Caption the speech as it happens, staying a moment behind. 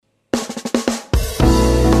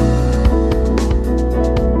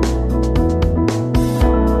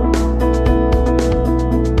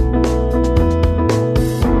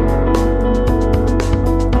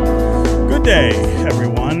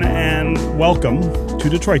Welcome to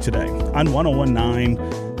Detroit Today on 1019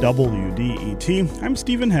 WDET. I'm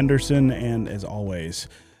Stephen Henderson, and as always,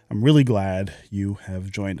 I'm really glad you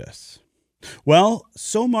have joined us. Well,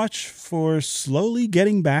 so much for slowly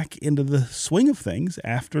getting back into the swing of things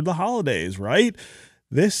after the holidays, right?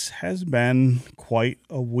 This has been quite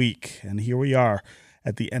a week, and here we are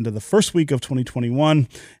at the end of the first week of 2021,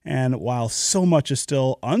 and while so much is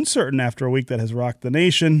still uncertain after a week that has rocked the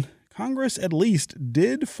nation, Congress at least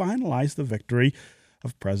did finalize the victory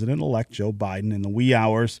of President-elect Joe Biden in the wee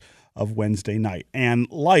hours of Wednesday night. And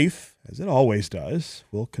life, as it always does,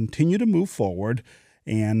 will continue to move forward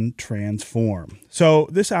and transform. So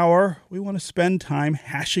this hour, we want to spend time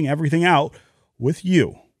hashing everything out with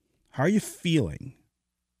you. How are you feeling?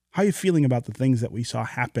 How are you feeling about the things that we saw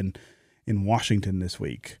happen in Washington this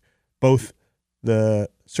week? Both the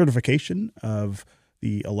certification of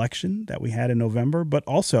the election that we had in November, but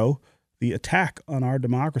also the attack on our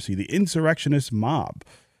democracy, the insurrectionist mob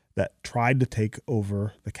that tried to take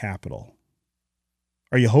over the Capitol.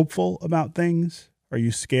 Are you hopeful about things? Are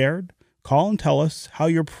you scared? Call and tell us how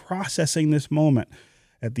you're processing this moment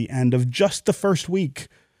at the end of just the first week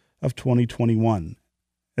of 2021.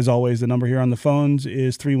 As always, the number here on the phones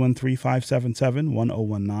is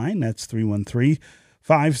 313-577-1019. That's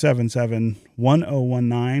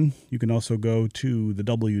 313-577-1019. You can also go to the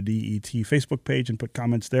WDET Facebook page and put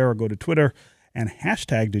comments there, or go to Twitter and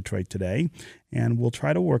hashtag Detroit Today, and we'll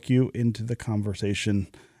try to work you into the conversation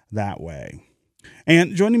that way.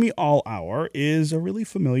 And joining me all hour is a really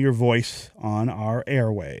familiar voice on our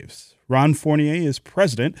airwaves. Ron Fournier is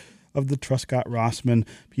president of the Truscott-Rossman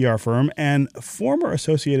PR firm and former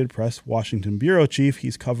Associated Press Washington bureau chief.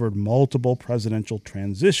 He's covered multiple presidential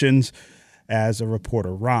transitions as a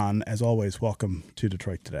reporter. Ron, as always, welcome to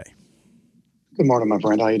Detroit Today. Good morning, my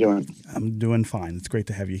friend. How you doing? I'm doing fine. It's great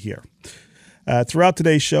to have you here. Throughout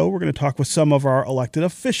today's show, we're going to talk with some of our elected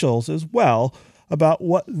officials as well about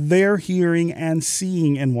what they're hearing and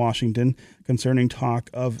seeing in Washington concerning talk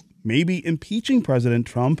of maybe impeaching President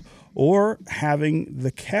Trump or having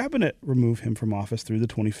the cabinet remove him from office through the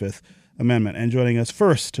 25th Amendment. And joining us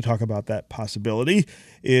first to talk about that possibility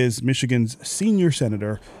is Michigan's senior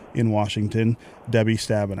senator in Washington, Debbie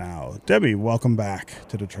Stabenow. Debbie, welcome back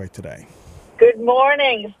to Detroit Today. Good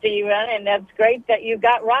morning, Stephen, and that's great that you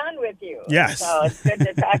got Ron with you. Yes. So it's good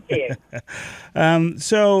to talk to you.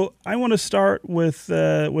 So I want to start with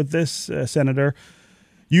this, Senator.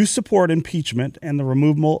 You support impeachment and the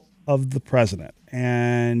removal of the president,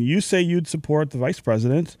 and you say you'd support the vice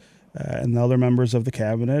president and the other members of the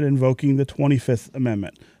cabinet invoking the 25th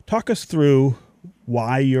Amendment. Talk us through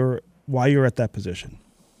why you're at that position.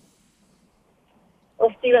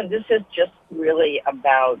 Well, Stephen, this is just really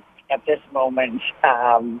about, at this moment,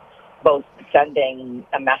 both sending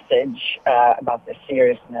a message about the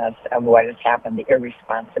seriousness of what has happened, the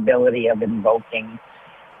irresponsibility of invoking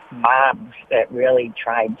mobs that really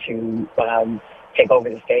tried to take over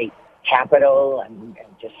the state capitol and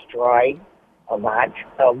destroy a lot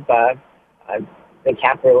of the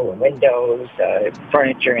capitol, windows,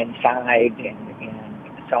 furniture inside, and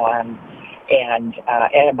so on. And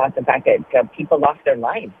about the fact that people lost their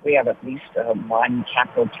lives. We have at least one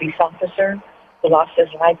Capitol police officer who lost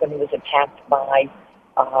his life when he was attacked by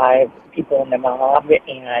people in the mob,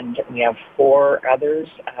 and we have 4 others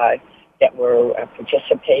that were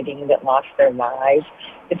participating that lost their lives.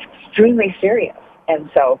 It's extremely serious. And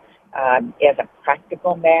so as a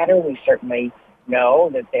practical matter, we certainly know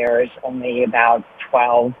that there's only about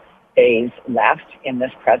 12 days left in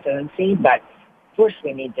this presidency, but first,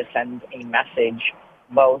 we need to send a message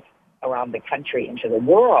both around the country and to the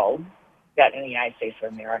world that in the United States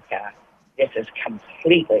of America, this is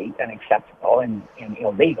completely unacceptable and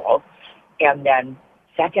illegal. And then,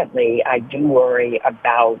 secondly, I do worry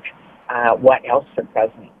about what else the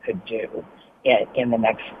president could do in the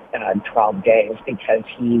next 12 days, because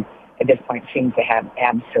he, at this point, seems to have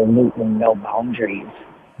absolutely no boundaries.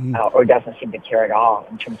 Or doesn't seem to care at all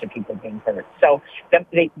in terms of people being hurt. So what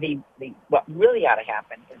really ought to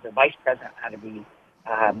happen is the vice president ought to be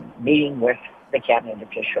meeting with the cabinet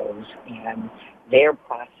officials, and their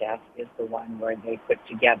process is the one where they put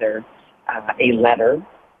together a letter,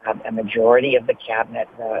 a majority of the cabinet,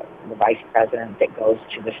 the vice president, that goes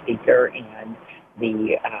to the speaker, and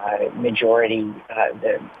the majority,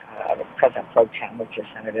 the President Pro Tem, which is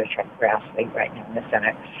Senator Chuck Grassley right now in the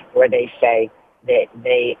Senate, where they say that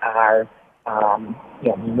they are,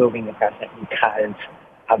 removing the president because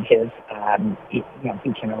of his, he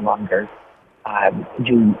can no longer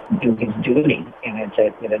do his duty, and it's a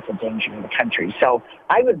danger to the country. So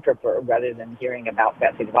I would prefer, rather than hearing about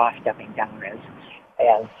Betsy DeVos stepping down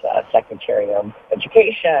as Secretary of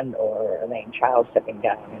Education or Elaine Childs stepping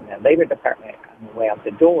down in the Labor Department on the way out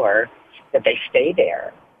the door, that they stay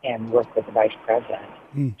there and work with the Vice President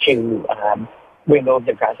to remove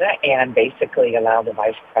the President and basically allow the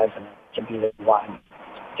Vice President to be the one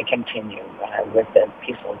to continue with the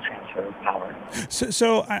peaceful transfer of power.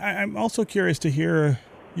 So I'm also curious to hear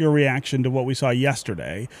your reaction to what we saw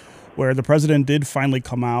yesterday, where the president did finally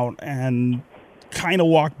come out and kind of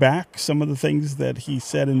walk back some of the things that he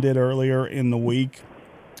said and did earlier in the week.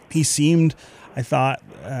 He seemed, I thought,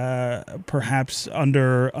 perhaps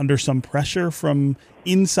under some pressure from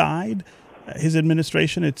inside his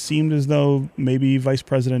administration. It seemed as though maybe Vice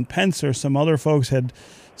President Pence or some other folks had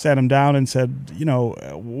sat him down and said,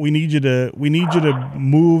 we need you to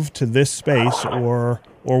move to this space, or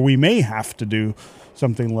we may have to do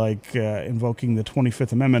something like invoking the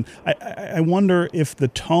 25th Amendment. I wonder if the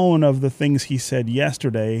tone of the things he said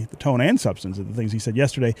yesterday, the tone and substance of the things he said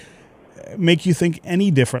yesterday, make you think any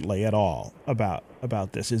differently at all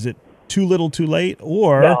about this. Is it too little too late,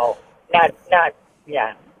 or? No,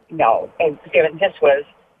 no. And this was,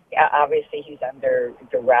 obviously he's under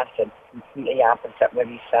duress. It's completely opposite what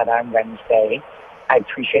he said on Wednesday. I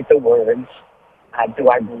appreciate the words. Do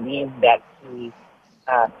I believe that he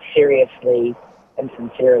seriously and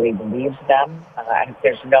sincerely believes them?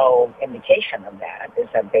 There's no indication of that. Is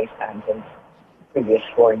that based on his previous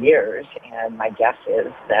 4 years? And my guess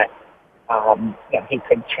is that he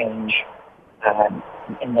could change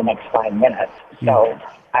in the next 5 minutes. So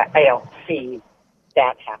I don't see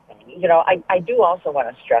that happening. I do also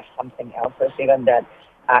want to stress something else, Stephen,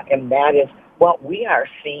 and that is what we are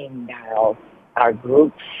seeing now are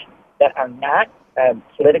groups that are not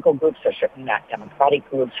political groups, or certainly not democratic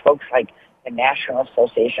groups, folks like the National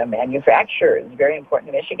Association of Manufacturers, very important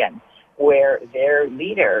in Michigan, where their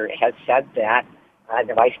leader has said that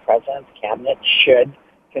the Vice President's cabinet should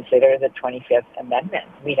consider the 25th Amendment.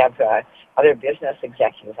 We have other business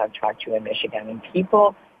executives I've talked to in Michigan, and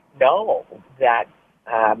people know that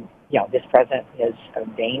this president is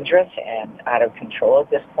dangerous and out of control at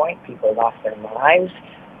this point. People lost their lives.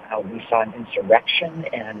 We saw an insurrection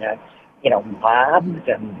and mobs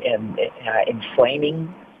and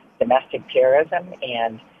inflaming domestic terrorism,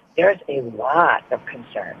 and there's a lot of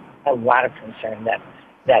concern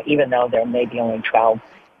that even though there may be only 12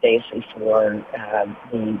 days before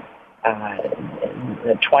the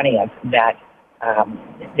 20th, that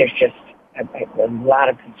there's just a lot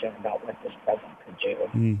of concern about what this president could do.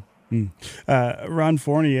 Ron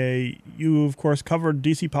Fournier, you, of course, covered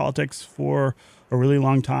D.C. politics for a really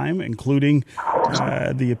long time, including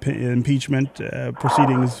the impeachment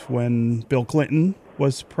proceedings when Bill Clinton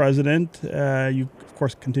was president. You, of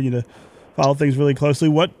course, continue to follow things really closely.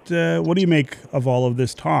 What do you make of all of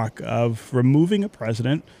this talk of removing a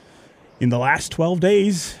president in the last 12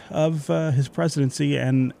 days of his presidency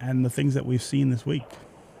and the things that we've seen this week?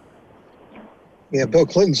 Yeah, Bill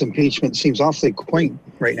Clinton's impeachment seems awfully quaint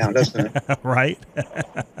right now, doesn't it? Right.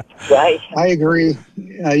 Right. I agree.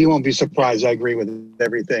 You won't be surprised. I agree with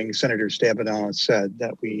everything Senator Stabenow said,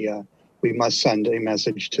 that we must send a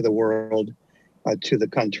message to the world, to the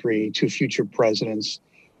country, to future presidents,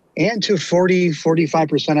 and to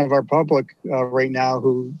 45% of our public right now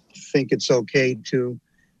who think it's okay to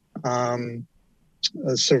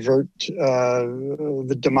subvert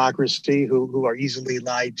the democracy, who are easily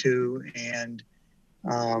lied to and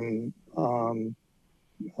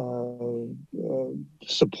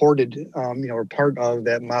supported, or part of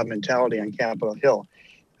that mob mentality on Capitol Hill.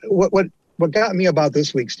 What got me about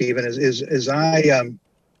this week, Stephen, is I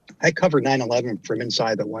covered 9/11 from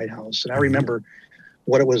inside the White House, and I remember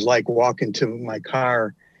what it was like walking to my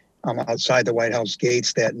car outside the White House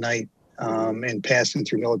gates that night, and passing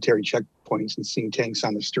through military checkpoints and seeing tanks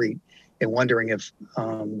on the street, and wondering if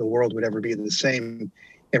the world would ever be the same.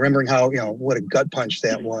 And remembering how, what a gut punch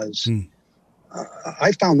that was.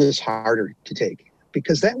 I found this harder to take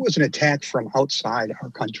because that was an attack from outside our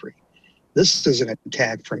country. This is an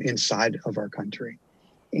attack from inside of our country.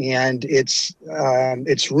 And its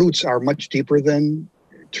roots are much deeper than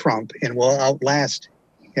Trump and will outlast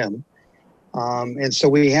him. And so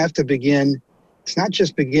we have to begin, it's not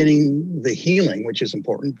just beginning the healing, which is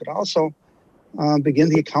important, but also begin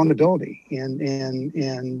the accountability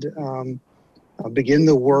and begin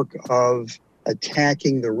the work of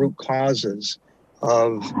attacking the root causes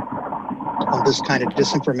of this kind of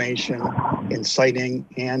disinformation, inciting,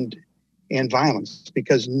 and violence,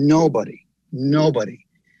 because nobody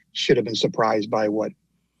should have been surprised by what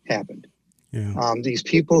happened. Yeah. These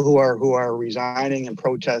people who are resigning in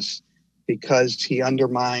protests because the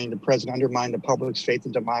president undermined the public's faith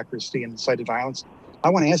in democracy and incited violence, I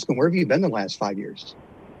want to ask him, where have you been the last 5 years?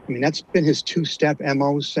 I mean, that's been his two-step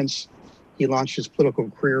MO since he launched his political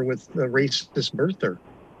career with the racist birther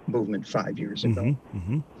movement 5 years ago. Mm-hmm,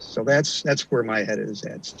 mm-hmm. So that's where my head is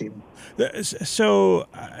at, Stephen. So,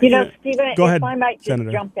 Stephen, go if ahead, I might just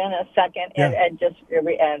Senator. jump in a second Yeah. and just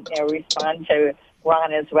respond to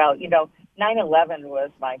Ron as well. 9/11 was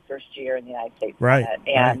my first year in the United States Right, Senate,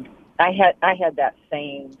 and I had that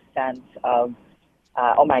same sense of,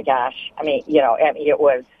 oh my gosh. I mean, it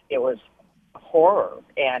was horror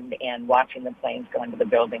and watching the planes go into the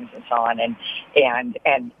buildings and so on,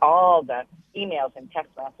 and all the emails and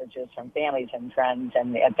text messages from families and friends,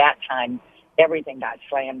 and at that time everything got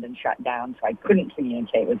slammed and shut down, so I couldn't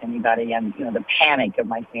communicate with anybody, and the panic of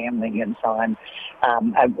my family and so on.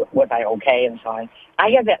 Was I okay and so on? I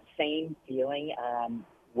had that same feeling on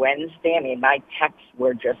Wednesday. I mean, my texts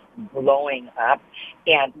were just blowing up,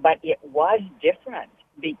 but it was different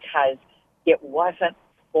because it wasn't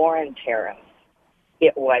foreign terrorists.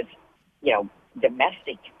 It was,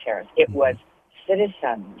 domestic terrorists. It was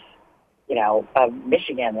citizens, of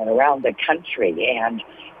Michigan and around the country, and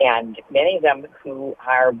many of them who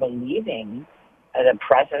are believing the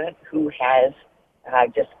president, who has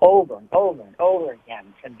just over and over and over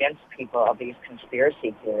again convinced people of these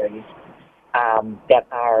conspiracy theories that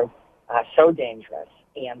are so dangerous.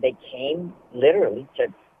 And they came literally to,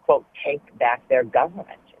 quote, take back their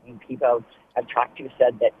government. I mean, people I've talked to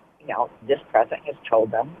said that, this president has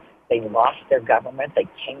told them they lost their government. They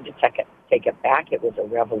came to take it back. It was a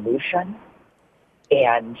revolution.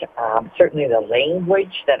 And certainly the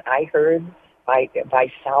language that I heard by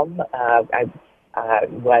some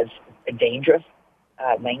was a dangerous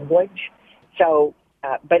language. So,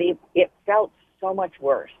 but it felt so much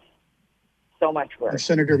worse. So much worse. And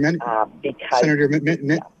Senator,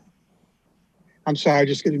 I'm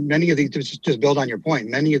sorry, many of these, just build on your point,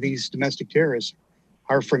 many of these domestic terrorists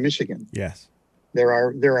are from Michigan. Yes. There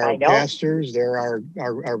are pastors, there are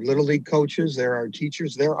Little League coaches, there are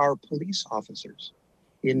teachers, there are police officers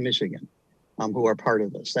in Michigan who are part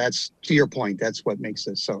of this. That's, to your point, that's what makes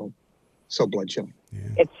this so blood chilling. Yeah.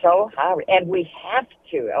 It's so hard, and we have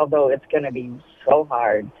to, although it's going to be so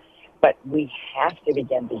hard, but we have to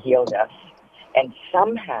begin to heal this and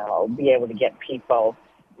somehow be able to get people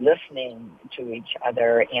listening to each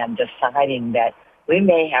other and deciding that we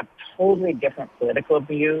may have totally different political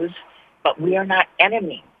views, but we are not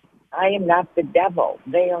enemies. I am not the devil.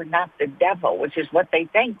 They are not the devil, which is what they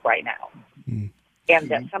think right now. Mm. And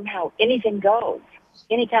that somehow anything goes,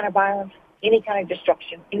 any kind of violence, any kind of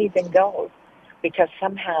destruction, anything goes, because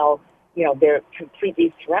somehow, they're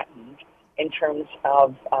completely threatened in terms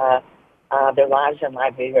of their lives and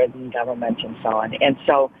livelihood and government and so on. And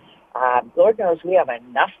so, Lord knows we have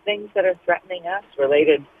enough things that are threatening us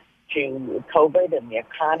related to COVID and the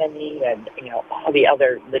economy and, all the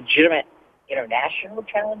other legitimate international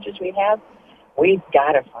challenges we have. We've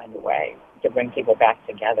got to find a way to bring people back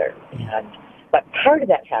together. But part of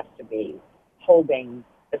that has to be holding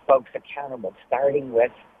the folks accountable, starting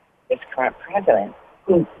with this current president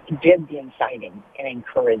who did the inciting and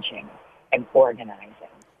encouraging and organizing.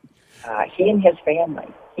 He and his family,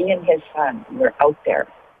 he and his son were out there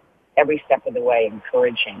every step of the way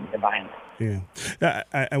encouraging the violence. Yeah.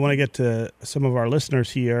 I want to get to some of our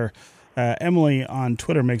listeners here. Emily on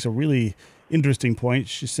Twitter makes a really interesting point.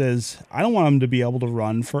 She says, I don't want him to be able to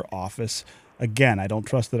run for office again. I don't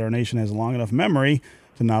trust that our nation has a long enough memory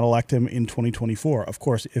to not elect him in 2024. Of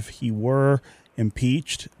course, if he were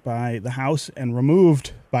impeached by the House and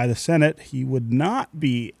removed by the Senate, he would not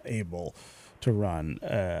be able to run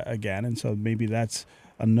again. And so maybe that's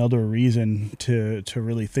another reason to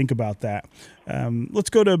really think about that. Let's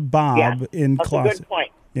go to Bob in Clawson. That's a good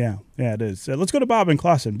point. Yeah, it is. Let's go to Bob in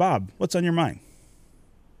Clawson. Bob, what's on your mind?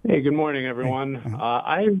 Hey, good morning, everyone. Hey.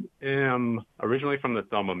 I am originally from the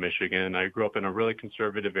Thelma, Michigan. I grew up in a really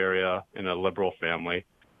conservative area in a liberal family.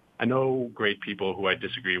 I know great people who I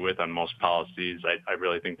disagree with on most policies. I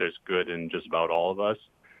really think there's good in just about all of us.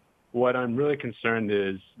 What I'm really concerned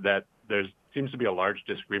is that there seems to be a large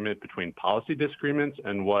disagreement between policy disagreements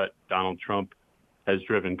and what Donald Trump has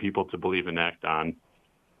driven people to believe and act on.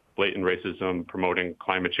 Blatant racism, promoting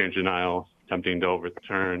climate change denial, attempting to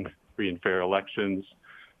overturn free and fair elections.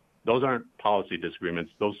 Those aren't policy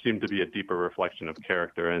disagreements. Those seem to be a deeper reflection of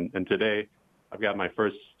character. And today, I've got my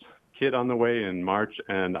first kid on the way in March,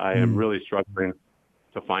 and I am really struggling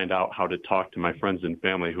to find out how to talk to my friends and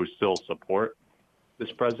family who still support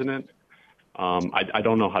this president. I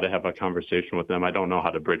don't know how to have a conversation with them. I don't know how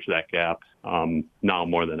to bridge that gap now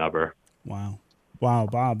more than ever. Wow,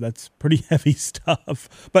 Bob, that's pretty heavy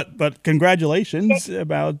stuff. But congratulations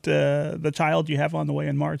about the child you have on the way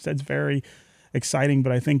in March. That's very, exciting,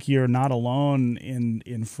 but I think you're not alone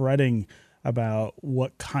in fretting about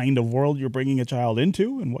what kind of world you're bringing a child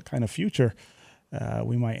into and what kind of future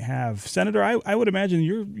we might have. Senator, I would imagine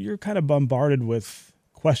you're kind of bombarded with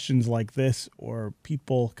questions like this, or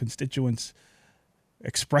people, constituents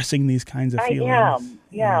expressing these kinds of feelings. I am,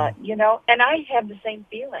 yeah, and I have the same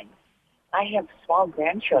feelings. I have small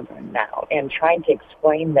grandchildren now, and trying to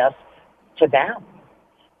explain this to them,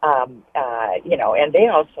 and they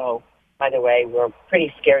also, by the way, were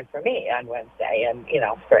pretty scared for me on Wednesday, and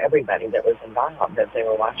for everybody that was involved as they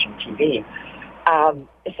were watching TV.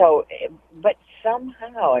 But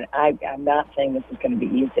somehow, and I'm not saying this is going to be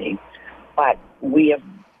easy, but we have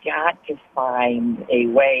got to find a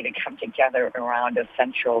way to come together around a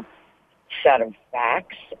central set of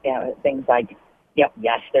facts, things like,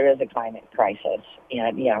 yes, there is a climate crisis,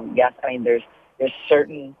 and yes, I mean there's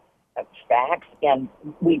certain facts, and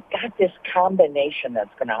we've got this combination that's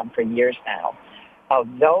gone on for years now of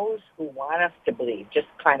those who want us to believe, just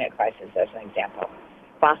climate crisis as an example.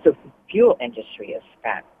 Fossil fuel industry has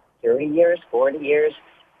spent 30 years, 40 years.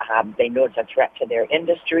 They know it's a threat to their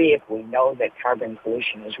industry if we know that carbon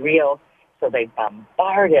pollution is real. So they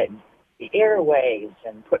bombarded the airwaves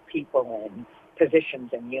and put people in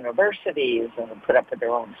positions in universities and put up with their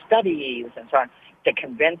own studies and so on to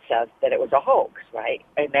convince us that it was a hoax, right?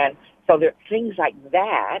 And then, so there are things like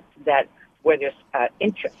that where there's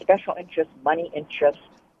special interest, money interest,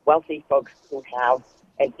 wealthy folks who have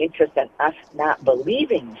an interest in us not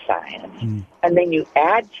believing science. And then you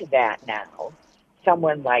add to that now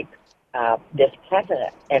someone like this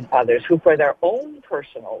president and others who, for their own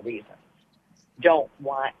personal reasons, don't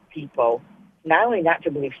want people not only not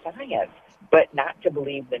to believe science, but not to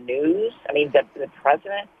believe the news. I mean, the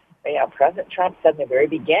president, President Trump said in the very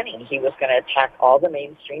beginning he was going to attack all the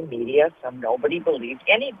mainstream media, so nobody believed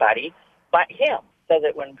anybody but him, so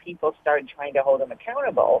that when people started trying to hold him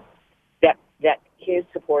accountable, that his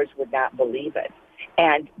supporters would not believe it.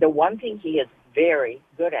 And the one thing he is very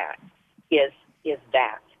good at is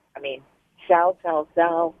that. I mean, sell.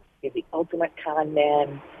 He's the ultimate con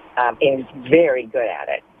man, and he's very good at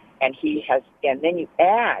it. And and then you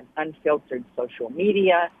add unfiltered social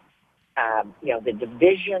media, the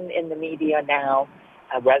division in the media now,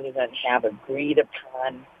 rather than have agreed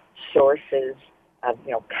upon sources of,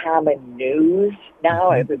 common news.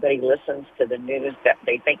 Now everybody listens to the news that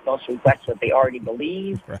they think most reflects what they already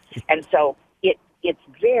believe. Right. And so it's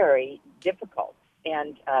very difficult.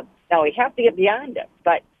 And now we have to get beyond it,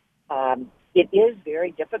 but it is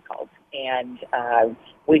very difficult. And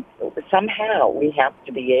we have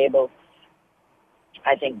to be able,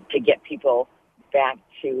 I think, to get people back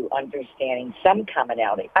to understanding some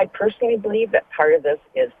commonality. I personally believe that part of this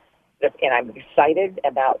is, and I'm excited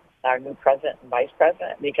about our new president and vice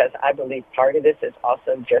president, because I believe part of this is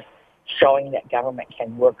also just showing that government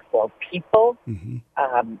can work for people,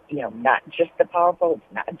 not just the powerful,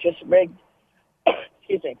 it's not just rigged,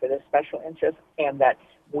 for this special interest, and that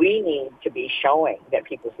we need to be showing that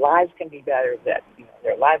people's lives can be better, that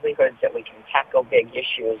their livelihoods, that we can tackle big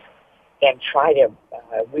issues and try to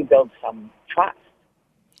rebuild some trust.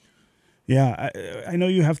 Yeah, I know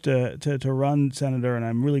you have to run, Senator, and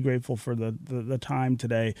I'm really grateful for the time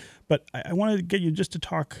today. But I wanted to get you just to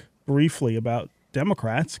talk briefly about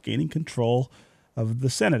Democrats gaining control of the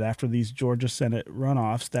Senate after these Georgia Senate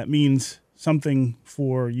runoffs. That means something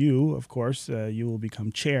for you, of course. You will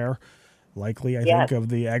become chair, likely, I think, of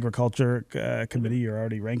the Agriculture Committee. You're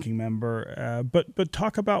already ranking member. But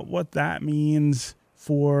talk about what that means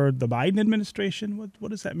for the Biden administration.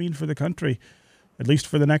 What does that mean for the country, at least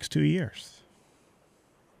for the next 2 years?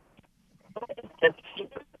 It's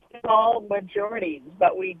small majorities,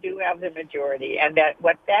 but we do have the majority. And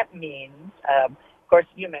what that means, of course,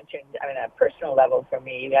 you mentioned, on a personal level for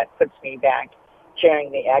me, that puts me back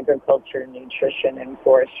chairing the Agriculture, Nutrition, and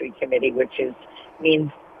Forestry Committee, which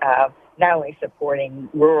means not only supporting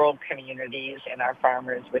rural communities and our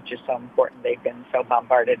farmers, which is so important, they've been so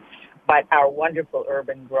bombarded, but our wonderful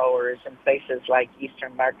urban growers in places like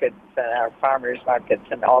Eastern markets, our farmers markets,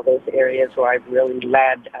 and all those areas where I've really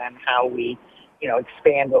led on how we,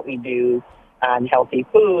 expand what we do on healthy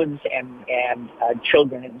foods and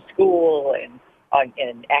children in school and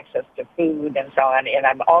access to food and so on. And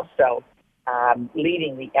I'm also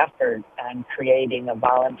leading the effort on creating a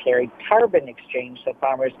voluntary carbon exchange so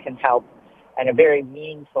farmers can help in a very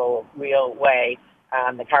meaningful, real way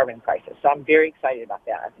on the carbon crisis. So I'm very excited about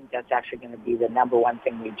that. I think that's actually going to be the number one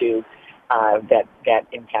thing we do that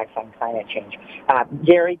impacts on climate change.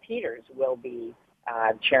 Gary Peters will be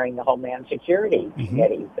chairing the Homeland Security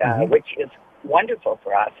Committee, which is wonderful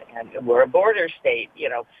for us, and we're a border state,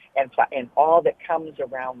 and all that comes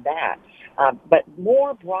around that. But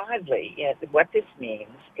more broadly, what this means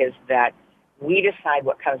is that we decide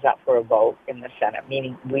what comes up for a vote in the Senate,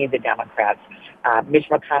 meaning we, the Democrats. Mitch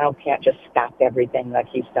McConnell can't just stop everything like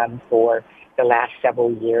he's done for the last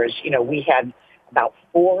several years. We had about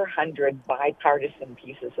 400 bipartisan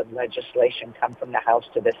pieces of legislation come from the House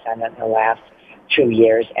to the Senate in the last 2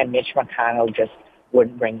 years, and Mitch McConnell just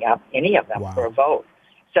wouldn't bring up any of them for a vote.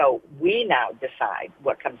 So we now decide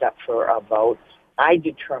what comes up for a vote. I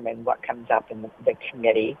determine what comes up in the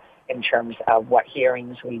committee in terms of what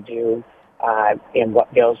hearings we do and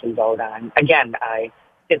what bills we vote on. Again,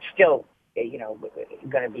 it's still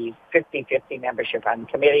going to be 50-50 membership on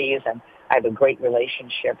committees, and I have a great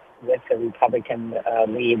relationship with the Republican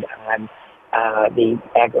lead on the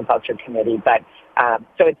Agriculture Committee. But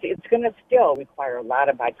so it's going to still require a lot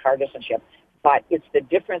of bipartisanship, but it's the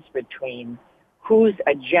difference between whose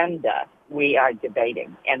agenda we are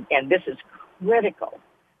debating. And this is critical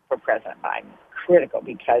for President Biden, critical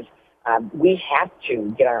because we have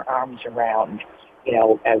to get our arms around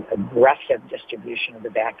an aggressive distribution of the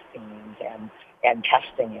vaccines and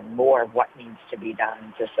testing and more of what needs to be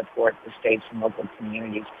done to support the states and local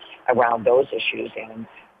communities around those issues and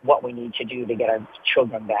what we need to do to get our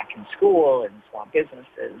children back in school and small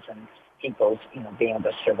businesses and people's, being able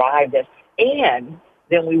to survive this. And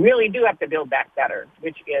then we really do have to build back better,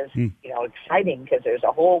 which is, exciting because there's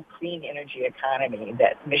a whole clean energy economy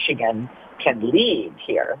that Michigan can lead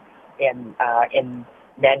here in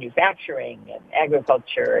manufacturing and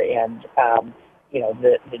agriculture and,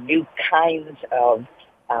 the new kinds of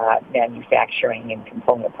manufacturing and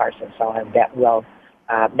component parts and so on that will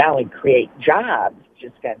not only create jobs, which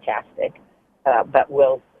is fantastic, but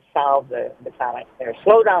will solve the climate or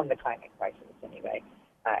slow down the climate crisis anyway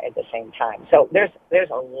at the same time. So there's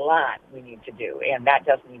a lot we need to do, and that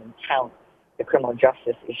doesn't even count the criminal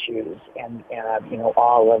justice issues and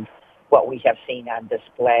all of what we have seen on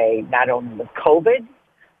display, not only with COVID,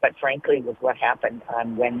 but frankly with what happened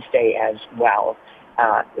on Wednesday as well.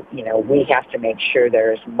 We have to make sure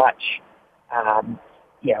there's a much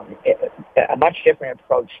different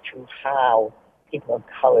approach to how people of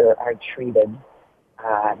color are treated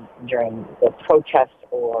during the protests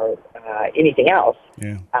or anything else,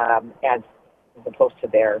 as opposed to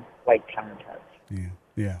their white counterparts.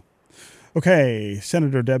 Yeah. Okay,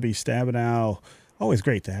 Senator Debbie Stabenow, always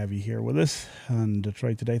great to have you here with us on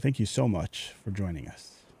Detroit Today. Thank you so much for joining us.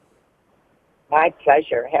 My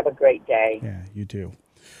pleasure. Have a great day. Yeah, you too.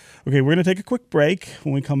 Okay, we're going to take a quick break.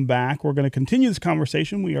 When we come back, we're going to continue this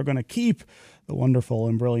conversation. We are going to keep the wonderful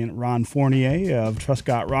and brilliant Ron Fournier of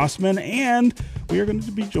Truscott-Rossman, and we are going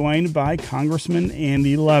to be joined by Congressman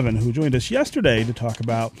Andy Levin, who joined us yesterday to talk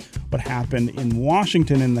about what happened in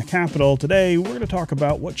Washington in the Capitol. Today, we're going to talk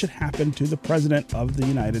about what should happen to the President of the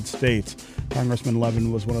United States. Congressman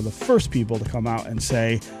Levin was one of the first people to come out and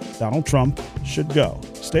say Donald Trump should go.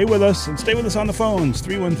 Stay with us, and stay with us on the phones.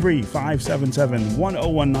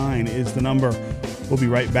 313-577-1019 is the number. We'll be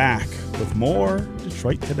right back with more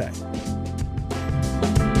Detroit Today.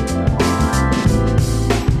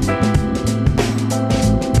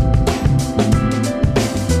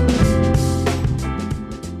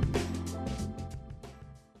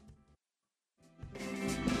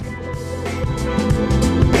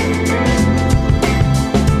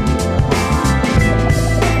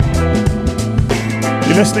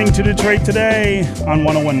 Listening to Detroit Today on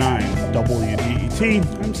 101.9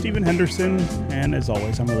 WDET. I'm Stephen Henderson, and as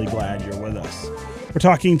always, I'm really glad you're with us. We're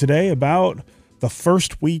talking today about the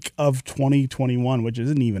first week of 2021, which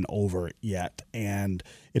isn't even over yet, and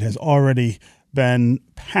it has already been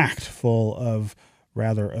packed full of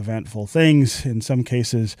rather eventful things. In some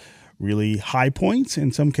cases, really high points.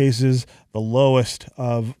 In some cases, the lowest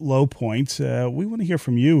of low points. We want to hear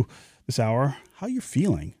from you this hour. How you're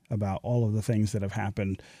feeling about all of the things that have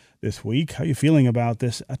happened this week? How you feeling about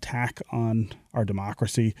this attack on our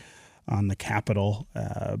democracy, on the Capitol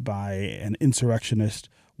by an insurrectionist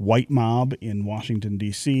white mob in Washington,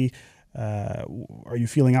 D.C.? Are you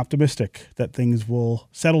feeling optimistic that things will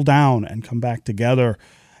settle down and come back together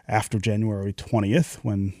after January 20th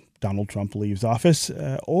when Donald Trump leaves office?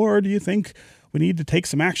 Or do you think we need to take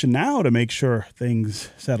some action now to make sure things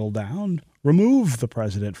settle down? Remove the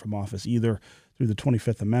president from office, either through the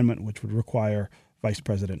 25th Amendment, which would require Vice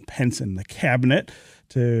President Pence and the cabinet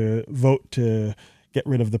to vote to get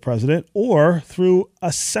rid of the president, or through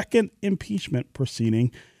a second impeachment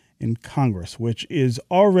proceeding in Congress, which is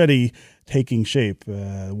already taking shape.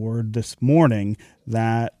 Word this morning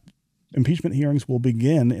that impeachment hearings will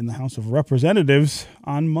begin in the House of Representatives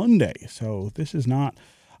on Monday. So this is not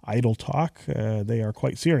idle talk. They are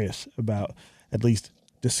quite serious about at least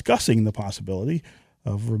discussing the possibility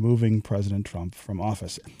of removing President Trump from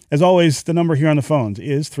office. As always, the number here on the phones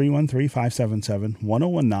is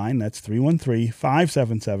 313-577-1019. That's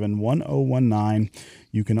 313-577-1019.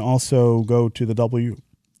 You can also go to the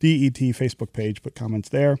WDET Facebook page, put comments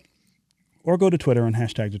there, or go to Twitter and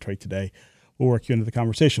hashtag Detroit Today. We'll work you into the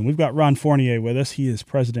conversation. We've got Ron Fournier with us. He is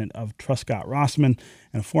president of Truscott Rossman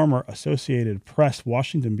and a former Associated Press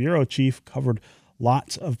Washington bureau chief, covered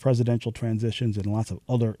lots of presidential transitions and lots of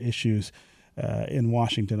other issues in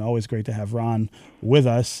Washington. Always great to have Ron with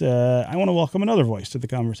us. I want to welcome another voice to the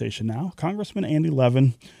conversation now. Congressman Andy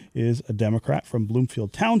Levin is a Democrat from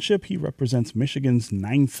Bloomfield Township. He represents Michigan's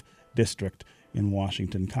 9th district in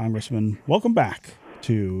Washington. Congressman, welcome back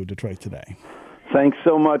to Detroit Today. Thanks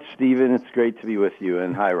so much, Stephen. It's great to be with you.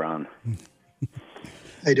 And hi, Ron.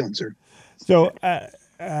 How you doing, sir? So,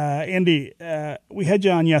 Andy, we had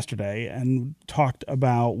you on yesterday and talked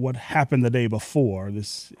about what happened the day before,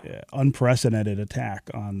 this unprecedented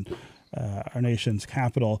attack on our nation's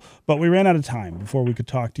capital. But we ran out of time before we could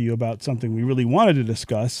talk to you about something we really wanted to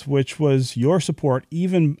discuss, which was your support,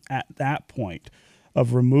 even at that point,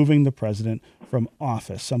 of removing the president from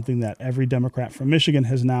office, something that every Democrat from Michigan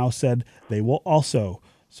has now said they will also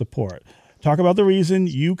support. Talk about the reason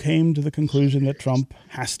you came to the conclusion that Trump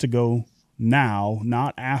has to go now,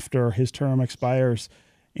 not after his term expires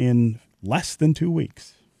in less than 2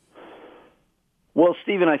 weeks. Well,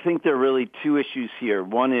 Stephen, I think there are really two issues here.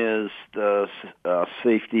 One is the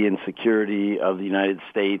safety and security of the United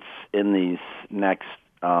States in these next,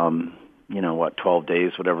 12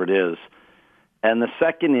 days, whatever it is. And the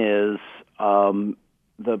second is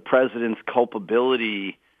the president's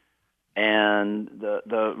culpability and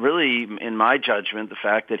the really, in my judgment, the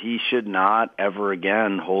fact that he should not ever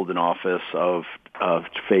again hold an office of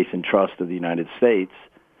faith and trust of the United States.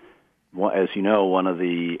 As you know, one of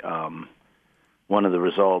the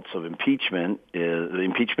results of impeachment is the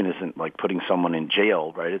impeachment isn't like putting someone in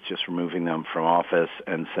jail, right? It's just removing them from office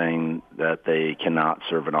and saying that they cannot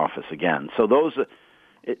serve in office again. So those.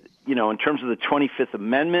 In terms of the 25th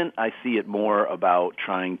Amendment, I see it more about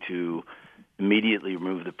trying to immediately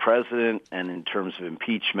remove the president, and in terms of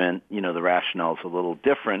impeachment, the rationale is a little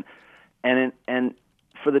different. And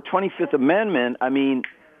for the 25th Amendment, I mean,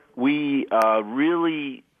 we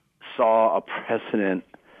really saw a president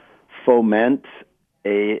foment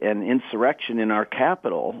an insurrection in our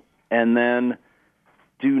capital, and then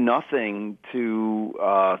do nothing to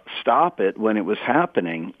stop it when it was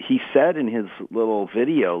happening. He said in his little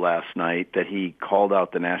video last night that he called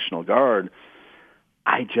out the National Guard.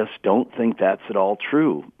 I just don't think that's at all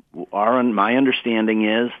true. My understanding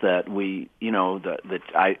is that the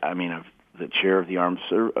chair of the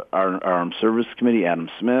Armed Service Committee, Adam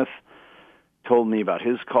Smith, told me about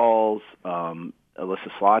his calls.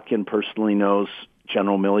 Alyssa Slotkin personally knows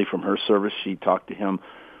General Milley from her service. She talked to him.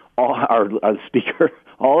 All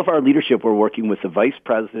of our leadership were working with the vice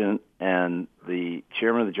president and the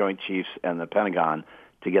chairman of the Joint Chiefs and the Pentagon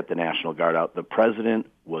to get the National Guard out. The president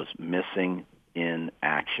was missing in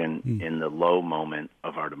action in the low moment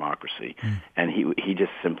of our democracy. And he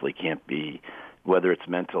just simply can't be, whether it's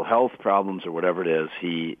mental health problems or whatever it is,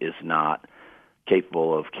 he is not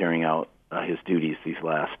capable of carrying out his duties these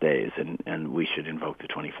last days, and we should invoke the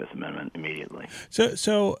 25th Amendment immediately.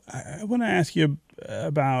 So I want to ask you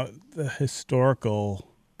about the historical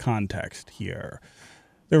context here.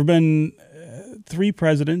 There have been 3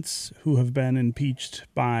 presidents who have been impeached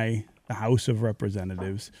by the House of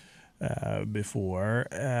Representatives before,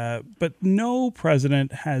 but no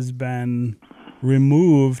president has been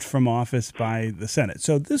removed from office by the Senate.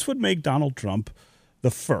 So this would make Donald Trump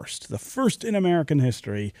the first in American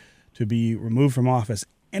history to be removed from office.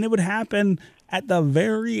 And it would happen at the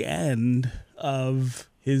very end of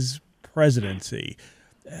his presidency.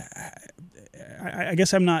 I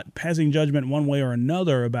guess I'm not passing judgment one way or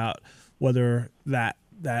another about whether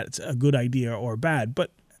that's a good idea or bad,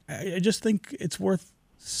 but I just think it's worth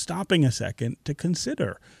stopping a second to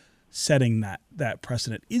consider setting that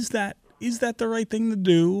precedent. Is that the right thing to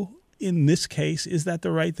do in this case? Is that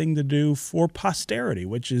the right thing to do for posterity,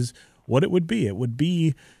 which is what it would be? It would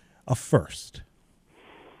be a first.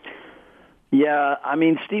 Yeah, I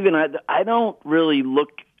mean, Stephen, I don't really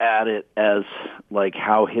look at it as like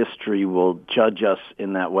how history will judge us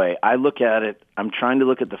in that way. I look at it, I'm trying to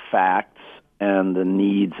look at the facts and the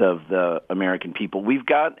needs of the American people. We've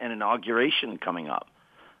got an inauguration coming up,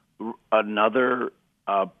 another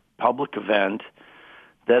public event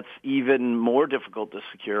that's even more difficult to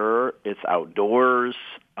secure. It's outdoors.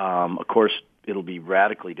 Of course, it'll be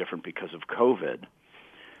radically different because of COVID.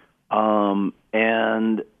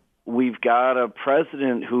 And we've got a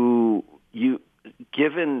president who,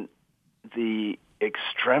 given the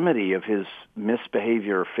extremity of his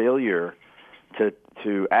misbehavior or failure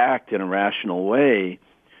to act in a rational way,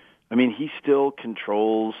 I mean, he still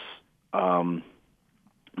controls the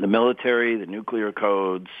military, the nuclear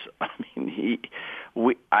codes. I mean,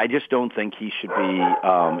 I just don't think he should be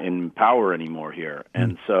in power anymore here.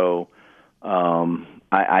 And so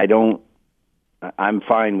I don't. I'm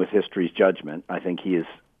fine with history's judgment. I think he has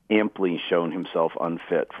amply shown himself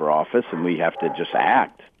unfit for office, and we have to just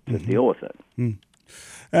act to deal with it.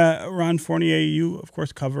 Ron Fournier, you, of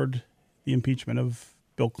course, covered the impeachment of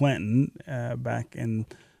Bill Clinton back in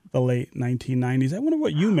the late 1990s. I wonder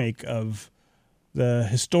what you make of the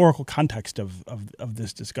historical context of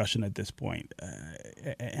this discussion at this point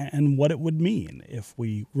and what it would mean if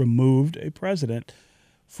we removed a president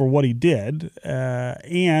for what he did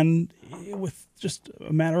and with just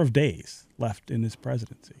a matter of days left in his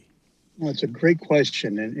presidency. Well, it's a great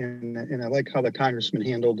question, and I like how the congressman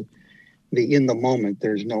handled the in the moment.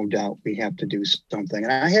 There's no doubt we have to do something.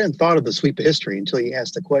 And I hadn't thought of the sweep of history until you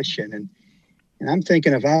asked the question. And I'm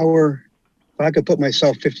thinking if I could put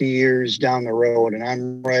myself 50 years down the road and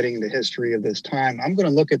I'm writing the history of this time, I'm going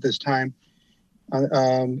to look at this time kind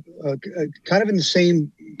of in the same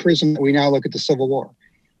prism that we now look at the Civil War,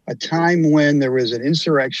 a time when there was an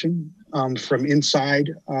insurrection from inside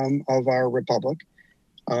of our republic,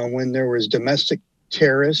 when there was domestic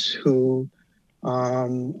terrorists who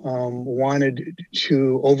wanted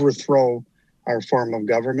to overthrow our form of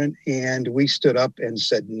government, and we stood up and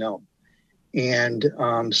said no, and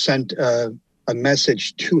sent a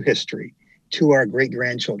message to history, to our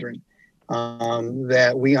great-grandchildren,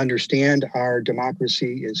 that we understand our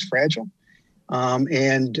democracy is fragile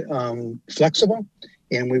and flexible,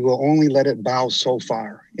 and we will only let it bow so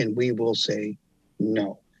far, and we will say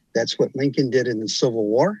no. That's what Lincoln did in the Civil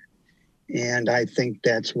War, and I think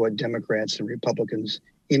that's what Democrats and Republicans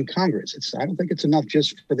in Congress, I don't think it's enough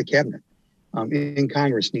just for the cabinet, in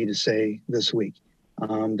Congress need to say this week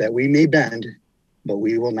that we may bend, but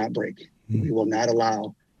we will not break. We will not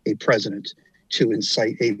allow a president to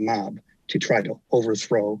incite a mob to try to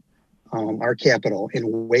overthrow our Capitol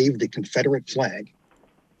and wave the Confederate flag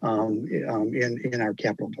in our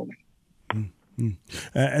Capitol building.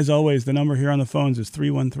 As always, the number here on the phones is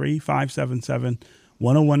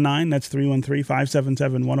 313-577-1019. That's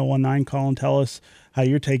 313-577-1019. Call and tell us how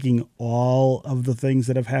you're taking all of the things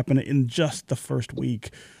that have happened in just the first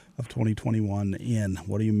week of 2021 in.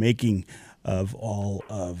 What are you making of all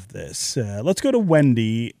of this? Let's go to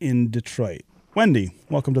Wendy in Detroit. Wendy,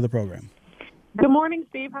 welcome to the program. Good morning,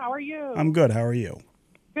 Steve. How are you? I'm good. How are you?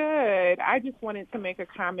 Good. I just wanted to make a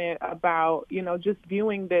comment about, just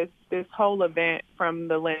viewing this whole event from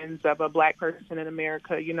the lens of a Black person in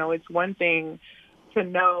America. It's one thing to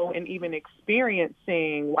know and even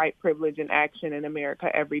experiencing white privilege in action in America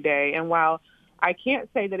every day. And while I can't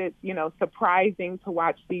say that it's, surprising to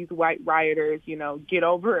watch these white rioters, get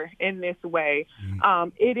over in this way.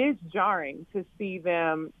 It is jarring to see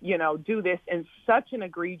them, do this in such an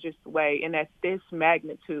egregious way and at this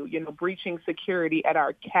magnitude, breaching security at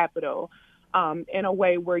our Capitol in a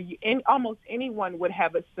way where almost anyone would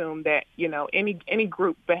have assumed that, any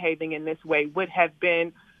group behaving in this way would have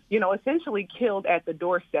been, essentially killed at the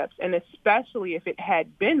doorsteps. And especially if it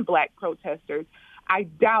had been Black protesters, I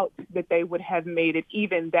doubt that they would have made it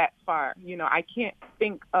even that far. I can't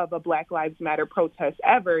think of a Black Lives Matter protest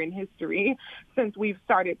ever in history since we've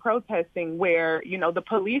started protesting where, the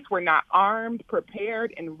police were not armed,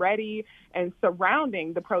 prepared, and ready and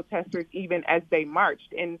surrounding the protesters even as they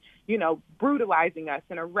marched and, brutalizing us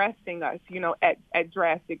and arresting us, at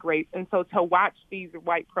drastic rates. And so to watch these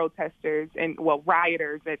white protesters and,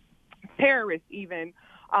 rioters and terrorists even,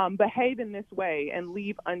 behave in this way and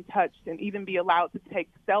leave untouched and even be allowed to take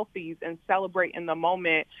selfies and celebrate in the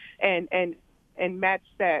moment and match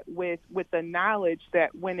that with the knowledge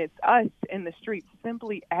that when it's us in the streets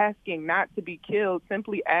simply asking not to be killed,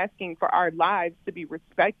 simply asking for our lives to be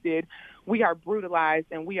respected, we are brutalized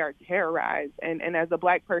and we are terrorized. And as a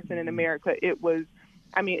Black person in America, it was,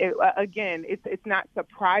 it's not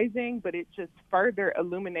surprising, but it just further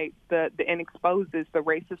illuminates and exposes the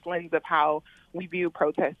racist lens of how we view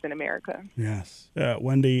protests in America. Yes.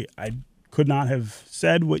 Wendy, I could not have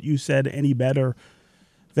said what you said any better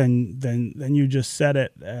than you just said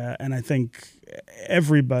it. And I think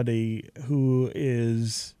everybody who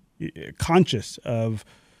is conscious of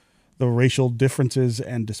the racial differences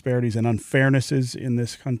and disparities and unfairnesses in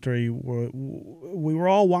this country, we were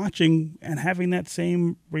all watching and having that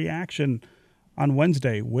same reaction on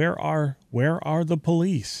Wednesday, where are the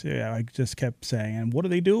police? Yeah, I just kept saying, and what are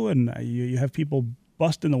they doing? You have people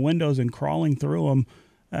busting the windows and crawling through them,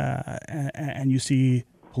 and you see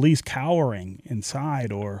police cowering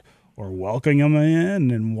inside or welcoming them in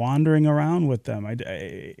and wandering around with them.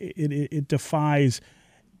 It defies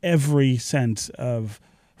every sense of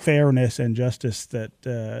fairness and justice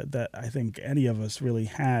that I think any of us really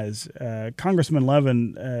has. Congressman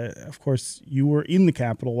Levin, of course, you were in the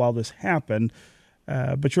Capitol while this happened,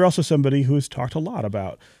 but you're also somebody who has talked a lot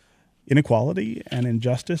about inequality and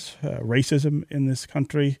injustice, racism in this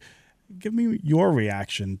country. Give me your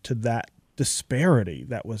reaction to that disparity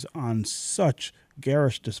that was on such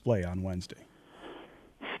garish display on Wednesday.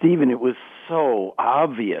 Stephen, it was so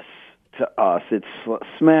obvious to us. It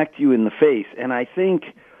smacked you in the face. And I think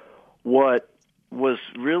what was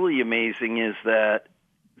really amazing is that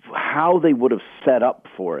how they would have set up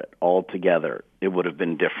for it altogether, it would have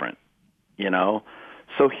been different, you know?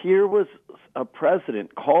 So here was a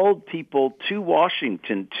president called people to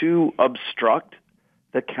Washington to obstruct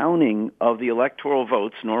the counting of the electoral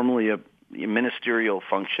votes, normally a ministerial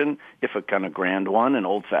function, if a kind of grand one, an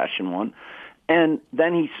old-fashioned one. And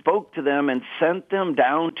then he spoke to them and sent them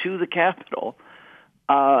down to the Capitol.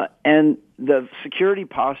 And the security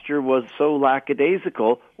posture was so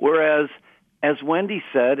lackadaisical, whereas, as Wendy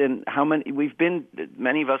said, and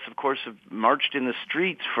many of us, of course, have marched in the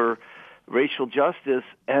streets for racial justice,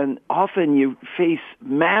 and often you face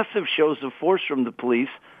massive shows of force from the police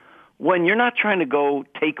when you're not trying to go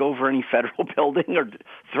take over any federal building or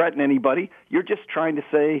threaten anybody. You're just trying to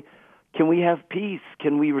say, can we have peace?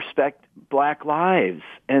 Can we respect black lives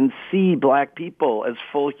and see black people as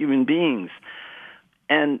full human beings?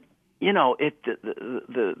 And, you know,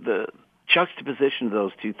 the juxtaposition of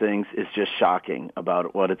those two things is just shocking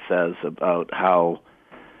about what it says about how,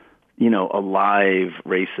 you know, alive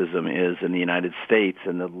racism is in the United States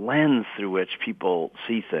and the lens through which people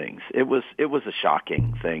see things. It was a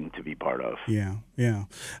shocking thing to be part of. Yeah.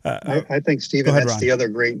 I think, Stephen, ahead, that's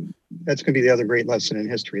Ron. That's going to be the other great lesson in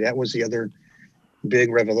history. That was the other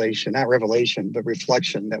big revelation, not revelation, but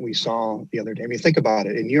reflection that we saw the other day. I mean, think about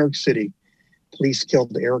it. In New York City, police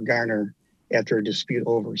killed Eric Garner after a dispute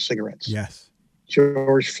over cigarettes. Yes.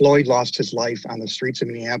 George Floyd lost his life on the streets of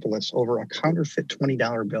Minneapolis over a counterfeit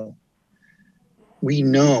 $20 bill. We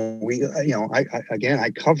know,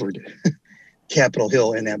 I covered Capitol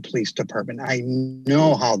Hill in that police department. I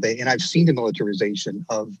know how and I've seen the militarization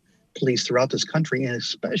of police throughout this country, and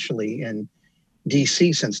especially in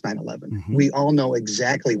D.C. since 9/11. Mm-hmm. We all know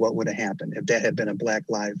exactly what would have happened if that had been a Black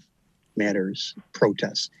Lives Matters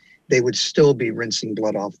protest. They would still be rinsing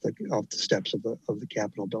blood off the steps of the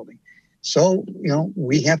Capitol building. So, you know,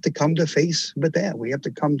 we have to come to face with that. We have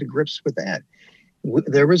to come to grips with that.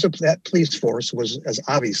 That police force was as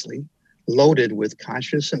obviously loaded with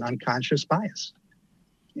conscious and unconscious bias.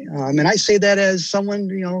 And I say that as someone,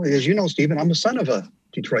 you know, as you know, Stephen, I'm the son of a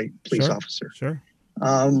Detroit police officer. Sure.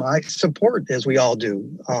 I support, as we all do,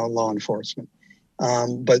 law enforcement.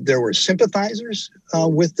 But there were sympathizers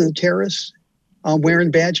with the terrorists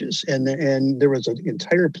wearing badges, and there was an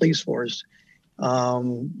entire police force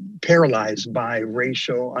paralyzed by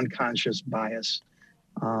racial unconscious bias.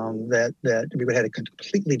 That we would have had a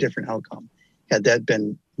completely different outcome had that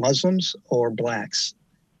been Muslims or blacks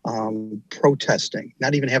protesting,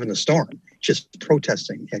 not even having the storm, just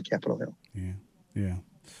protesting at Capitol Hill. Yeah.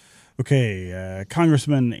 Okay,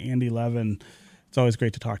 Congressman Andy Levin, it's always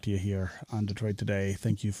great to talk to you here on Detroit Today.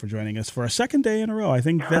 Thank you for joining us for a second day in a row. I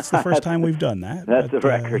think that's the first time we've done that. That's the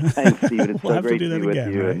record. Thanks, Stephen. It's we'll so great to be with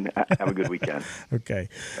again, you, right? and have a good weekend. Okay.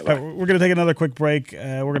 We're going to take another quick break.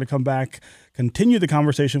 We're going to come back, continue the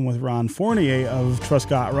conversation with Ron Fournier of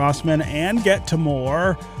Truscott Rossman, and get to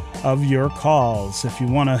more of your calls. If you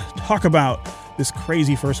want to talk about this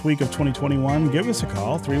crazy first week of 2021, give us a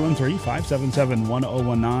call.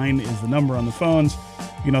 313-577-1019 is the number on the phones.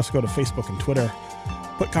 You can also go to Facebook and Twitter.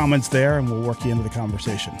 Put comments there, and we'll work you into the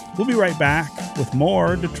conversation. We'll be right back with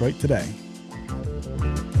more Detroit Today.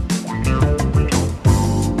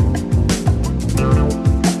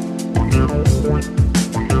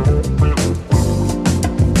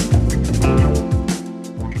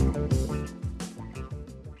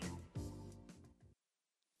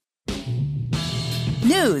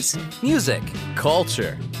 News, music,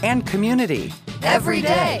 culture, and community. Every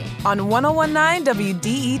day on 101.9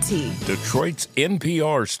 WDET, Detroit's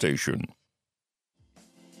NPR station.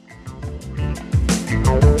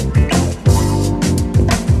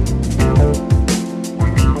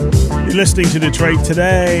 You're listening to Detroit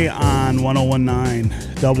Today on 101.9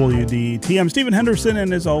 WDET. I'm Stephen Henderson,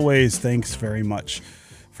 and as always, thanks very much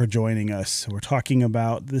for joining us. We're talking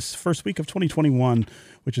about this first week of 2021,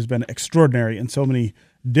 which has been extraordinary in so many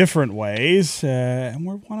different ways. And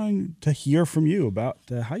we're wanting to hear from you about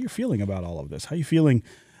how you're feeling about all of this. How you feeling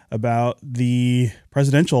about the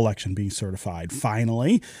presidential election being certified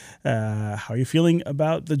finally? How are you feeling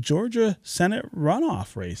about the Georgia Senate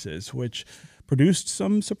runoff races, which produced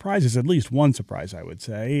some surprises, at least one surprise, I would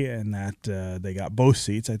say, and that they got both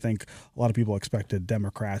seats. I think a lot of people expected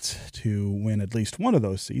Democrats to win at least one of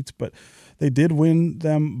those seats, but they did win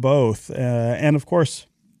them both. And of course,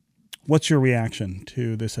 what's your reaction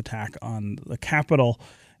to this attack on the Capitol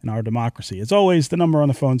and our democracy? As always, the number on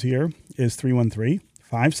the phones here is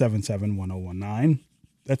 313-577-1019.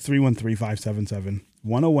 That's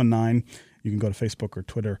 313-577-1019. You can go to Facebook or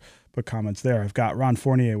Twitter, put comments there. I've got Ron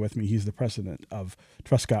Fournier with me. He's the president of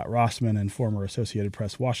Truscott Rossman and former Associated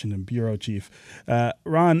Press Washington bureau chief.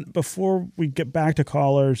 Ron, before we get back to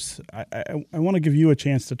callers, I want to give you a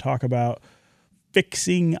chance to talk about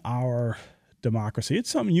fixing our democracy. It's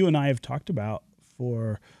something you and I have talked about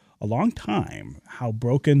for a long time, how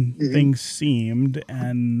broken things seemed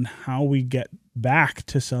and how we get back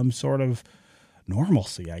to some sort of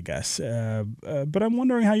normalcy, I guess. But I'm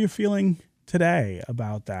wondering how you're feeling today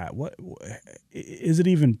about that. What is it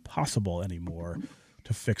even possible anymore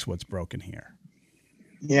to fix what's broken here?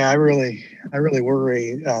 Yeah, I really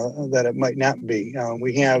worry that it might not be.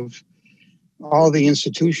 We have all the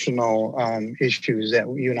institutional issues that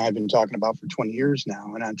you and I have been talking about for 20 years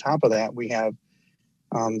now, and on top of that, we have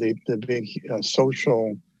the big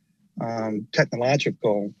social,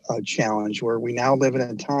 technological challenge where we now live in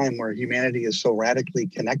a time where humanity is so radically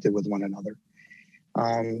connected with one another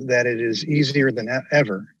that it is easier than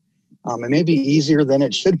ever, and maybe easier than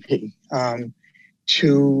it should be,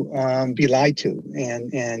 to be lied to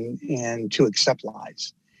and to accept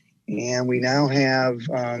lies. And we now have,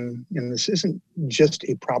 and this isn't just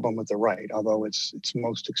a problem with the right, although it's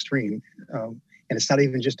most extreme, and it's not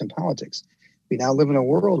even just in politics. We now live in a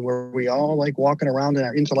world where we all like walking around in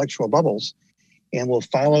our intellectual bubbles and we'll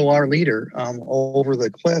follow our leader over the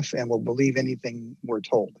cliff and we'll believe anything we're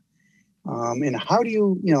told. And how do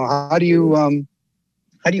you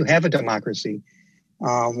have a democracy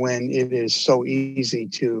when it is so easy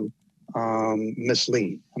to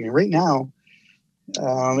mislead? I mean, right now,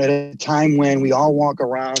 at a time when we all walk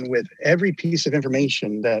around with every piece of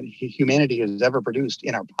information that humanity has ever produced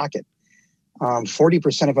in our pocket,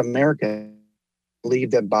 40% of Americans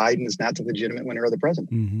believe that Biden is not the legitimate winner of the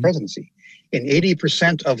presidency. And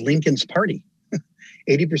 80% of Lincoln's party,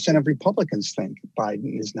 80% of Republicans think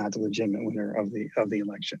Biden is not the legitimate winner of the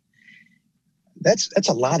election. That's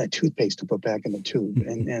a lot of toothpaste to put back in the tube.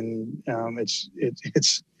 And it's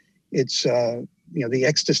the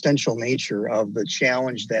existential nature of the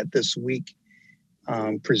challenge that this week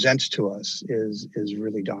presents to us is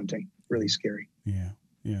really daunting, really scary. Yeah.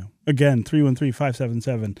 Again,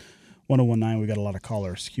 313-577-1019. We got a lot of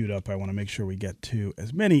callers queued up. I want to make sure we get to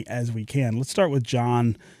as many as we can. Let's start with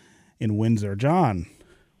John in Windsor. John,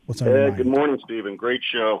 what's on your mind? Good morning, Stephen. Great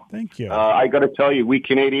show. Thank you. I got to tell you, we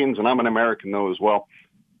Canadians, and I'm an American though as well,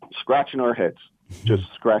 scratching our heads, just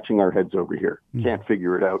scratching our heads over here. Can't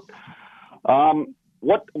figure it out.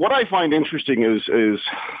 What I find interesting is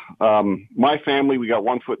my family, we got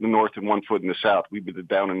one foot in the north and one foot in the south. We've been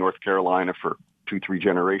down in North Carolina for 2-3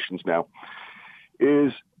 generations now.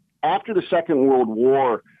 Is after the Second World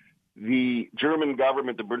War, the German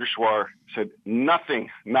government, the British war, said nothing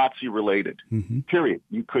Nazi related, period.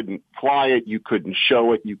 You couldn't fly it. You couldn't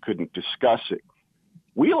show it. You couldn't discuss it.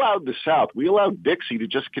 We allowed the South, we allowed Dixie to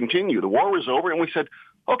just continue. The war was over and we said,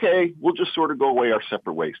 okay, we'll just sort of go away our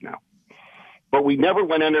separate ways now. But we never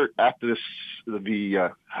went in there after this,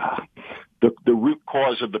 the root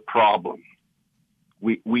cause of the problem.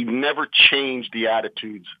 We never changed the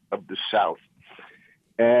attitudes of the South.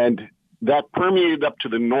 And that permeated up to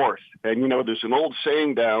the north. And, there's an old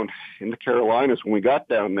saying down in the Carolinas when we got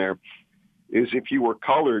down there is if you were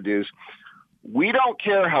colored is we don't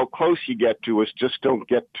care how close you get to us, just don't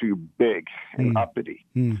get too big and uppity.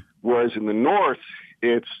 Whereas in the north,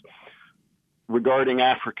 it's regarding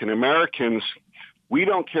African Americans, we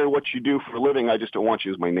don't care what you do for a living. I just don't want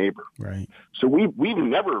you as my neighbor. Right. So we've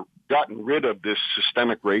never gotten rid of this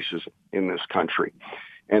systemic racism in this country.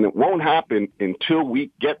 And it won't happen until we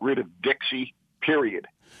get rid of Dixie, period.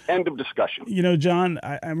 End of discussion. John,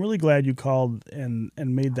 I'm really glad you called and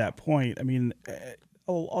made that point. I mean,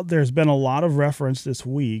 there's been a lot of reference this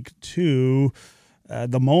week to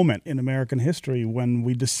the moment in American history when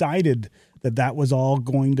we decided that was all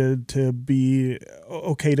going to be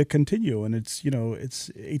okay to continue. And it's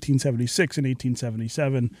 1876 and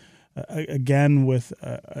 1877, again, with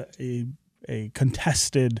a a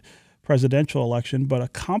contested presidential election, but a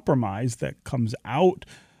compromise that comes out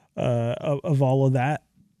of all of that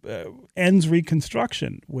ends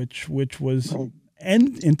Reconstruction, which was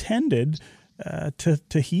intended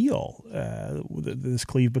to heal this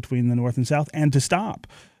cleave between the North and South and to stop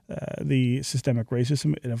the systemic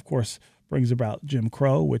racism. And, of course, brings about Jim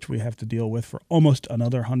Crow, which we have to deal with for almost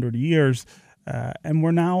another 100 years. And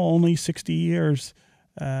we're now only 60 years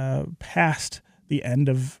past the end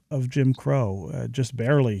of Jim Crow, just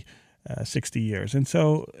barely 60 years. And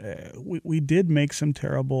so we did make some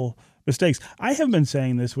terrible mistakes. I have been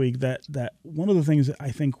saying this week that one of the things that I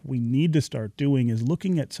think we need to start doing is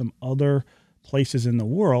looking at some other places in the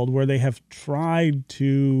world where they have tried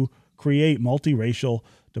to create multiracial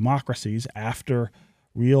democracies after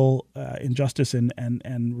real injustice and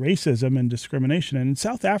racism and discrimination. And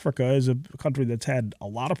South Africa is a country that's had a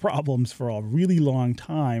lot of problems for a really long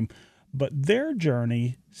time, but their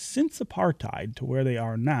journey since apartheid to where they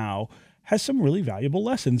are now has some really valuable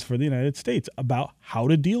lessons for the United States about how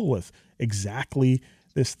to deal with exactly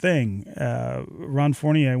this thing. Ron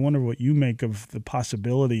Fournier, I wonder what you make of the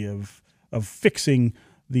possibility of fixing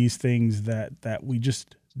these things that we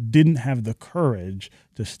just didn't have the courage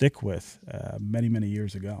to stick with many, many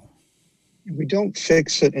years ago. We don't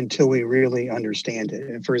fix it until we really understand it.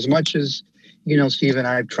 And for as much as, Steve and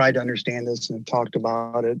I have tried to understand this and talked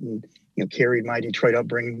about it and, carried my Detroit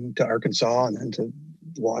upbringing to Arkansas and then to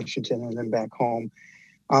Washington and then back home,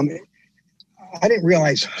 I didn't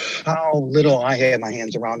realize how little I had my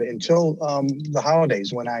hands around it until the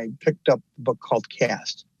holidays when I picked up a book called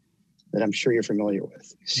Caste that I'm sure you're familiar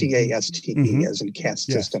with, CASTE, as in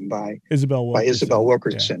caste system by Isabel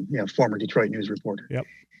Wilkerson, former Detroit News reporter. Yep.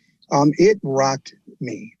 It rocked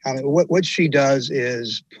me. I mean, what she does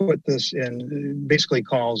is put this in, basically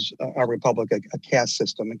calls our republic a caste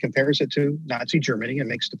system and compares it to Nazi Germany and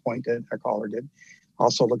makes the point that our caller did.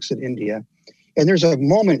 Also looks at India. And there's a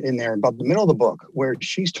moment in there about the middle of the book where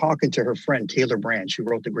she's talking to her friend Taylor Branch, who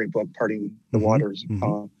wrote the great book, Parting the Waters,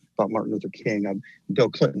 about Martin Luther King, Bill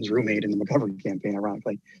Clinton's roommate in the McGovern campaign,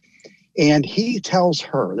 ironically. And he tells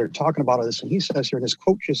her, they're talking about this, and he says here, this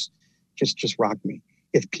quote just rocked me.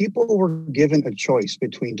 If people were given a choice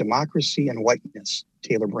between democracy and whiteness,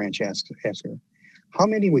 Taylor Branch asked her, how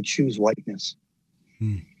many would choose whiteness?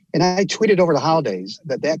 And I tweeted over the holidays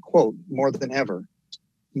that quote, more than ever,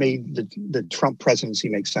 made the Trump presidency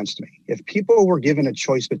make sense to me. If people were given a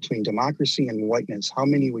choice between democracy and whiteness, how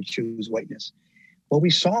many would choose whiteness? Well, we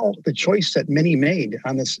saw the choice that many made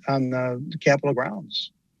on the Capitol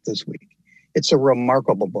grounds this week. It's a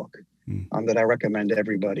remarkable book that I recommend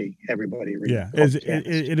everybody read. Yeah,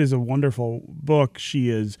 it is a wonderful book. She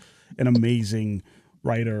is an amazing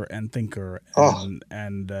writer and thinker,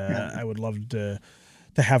 and I would love to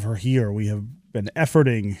have her here. We have been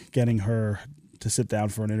efforting getting her to sit down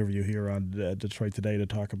for an interview here on Detroit Today to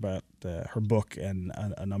talk about her book and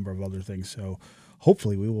a number of other things. So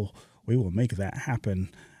hopefully we will make that happen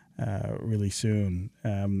really soon.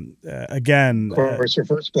 Again, of course, her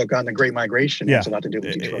first book on the Great Migration has a lot to do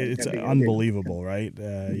with Detroit. It's unbelievable, right?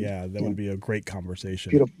 That would be a great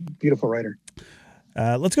conversation. Beautiful writer.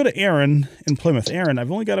 Let's go to Aaron in Plymouth. Aaron,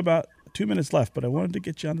 I've only got about 2 minutes left, but I wanted to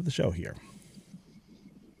get you onto the show here.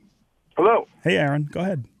 Hello. Hey, Aaron, go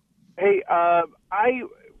ahead. Hey,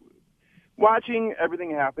 watching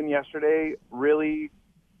everything happen yesterday really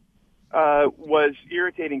was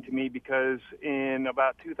irritating to me because in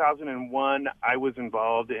about 2001, I was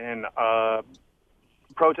involved in a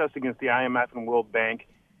protest against the IMF and World Bank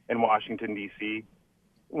in Washington, D.C.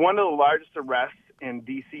 One of the largest arrests in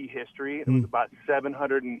D.C. history. It was about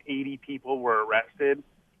 780 people were arrested.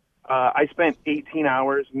 I spent 18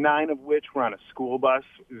 hours, 9 of which were on a school bus,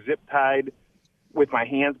 zip-tied with my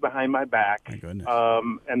hands behind my back. My goodness.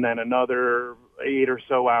 And then another 8 or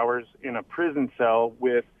so hours in a prison cell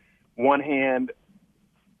with one hand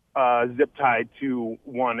zip-tied to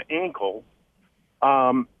one ankle.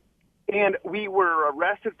 And we were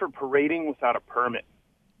arrested for parading without a permit.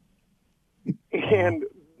 And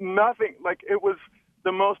nothing, it was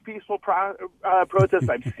the most peaceful protest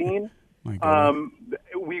I've seen.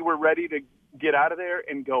 We were ready to get out of there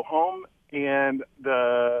and go home, and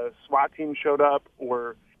the SWAT team showed up,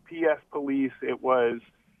 or PS police. It was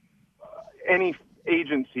any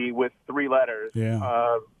agency with 3 letters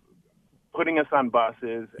putting us on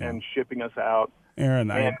buses and shipping us out. Aaron,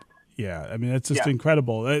 I mean, it's just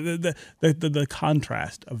incredible. The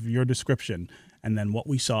contrast of your description and then what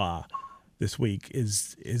we saw this week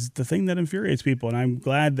is the thing that infuriates people. And I'm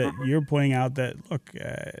glad that you're pointing out that, look,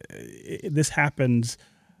 this happens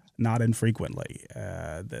not infrequently,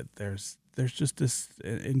 that there's just this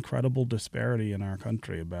incredible disparity in our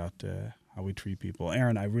country about how how we treat people.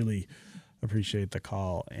 Aaron, I really appreciate the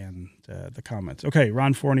call and the comments. Okay,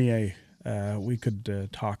 Ron Fournier, we could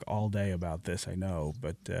talk all day about this, I know,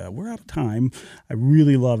 but we're out of time. I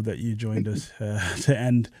really love that you joined us to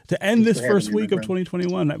end this first week of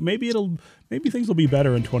 2021. Maybe things will be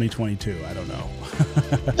better in 2022. I don't know.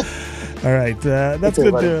 All right, that's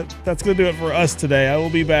good. That's going to do it for us today. I will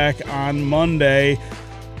be back on Monday.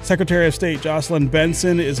 Secretary of State Jocelyn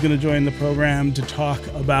Benson is going to join the program to talk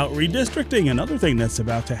about redistricting, another thing that's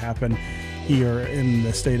about to happen here in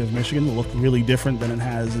the state of Michigan. Will look really different than it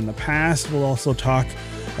has in the past. We'll also talk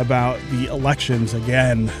about the elections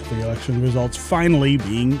again, the election results finally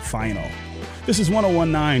being final. This is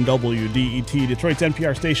 101.9 WDET, Detroit's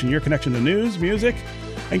NPR station, your connection to news, music,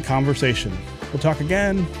 and conversation. We'll talk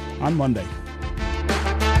again on Monday.